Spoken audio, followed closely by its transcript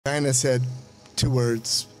Diana said two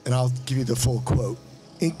words, and I'll give you the full quote.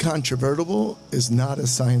 Incontrovertible is not a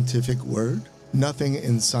scientific word. Nothing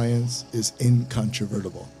in science is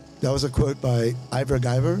incontrovertible. That was a quote by Ivor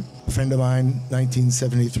Guyver, a friend of mine,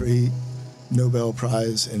 1973 Nobel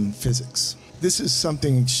Prize in Physics. This is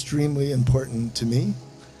something extremely important to me,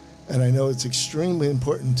 and I know it's extremely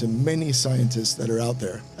important to many scientists that are out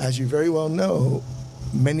there. As you very well know,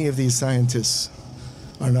 many of these scientists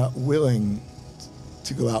are not willing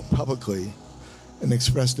to go out publicly and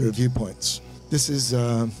express their viewpoints. This is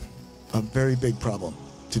a very big problem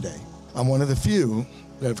today. I'm one of the few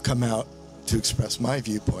that have come out to express my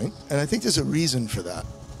viewpoint, and I think there's a reason for that.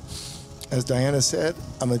 As Diana said,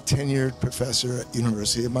 I'm a tenured professor at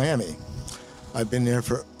University of Miami. I've been there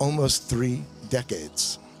for almost 3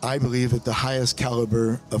 decades. I believe at the highest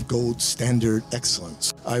caliber of gold standard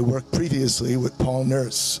excellence. I worked previously with Paul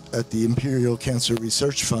Nurse at the Imperial Cancer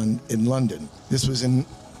Research Fund in London. This was in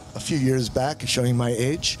a few years back, showing my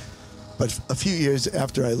age, but a few years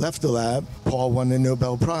after I left the lab, Paul won the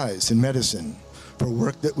Nobel Prize in medicine for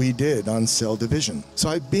work that we did on cell division. So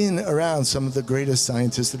I've been around some of the greatest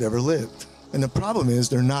scientists that ever lived. And the problem is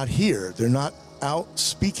they're not here. They're not out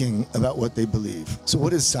speaking about what they believe. So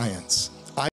what is science?